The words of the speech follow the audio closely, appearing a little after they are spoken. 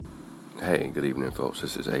Hey, good evening, folks.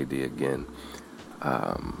 This is AD again.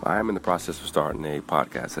 I am in the process of starting a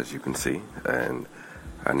podcast, as you can see, and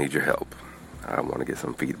I need your help. I want to get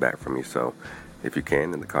some feedback from you, so if you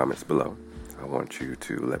can, in the comments below, I want you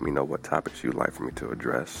to let me know what topics you'd like for me to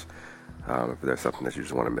address. If there's something that you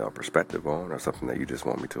just want a male perspective on, or something that you just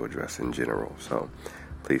want me to address in general. So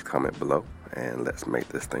please comment below, and let's make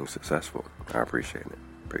this thing successful. I appreciate it.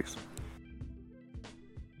 Peace.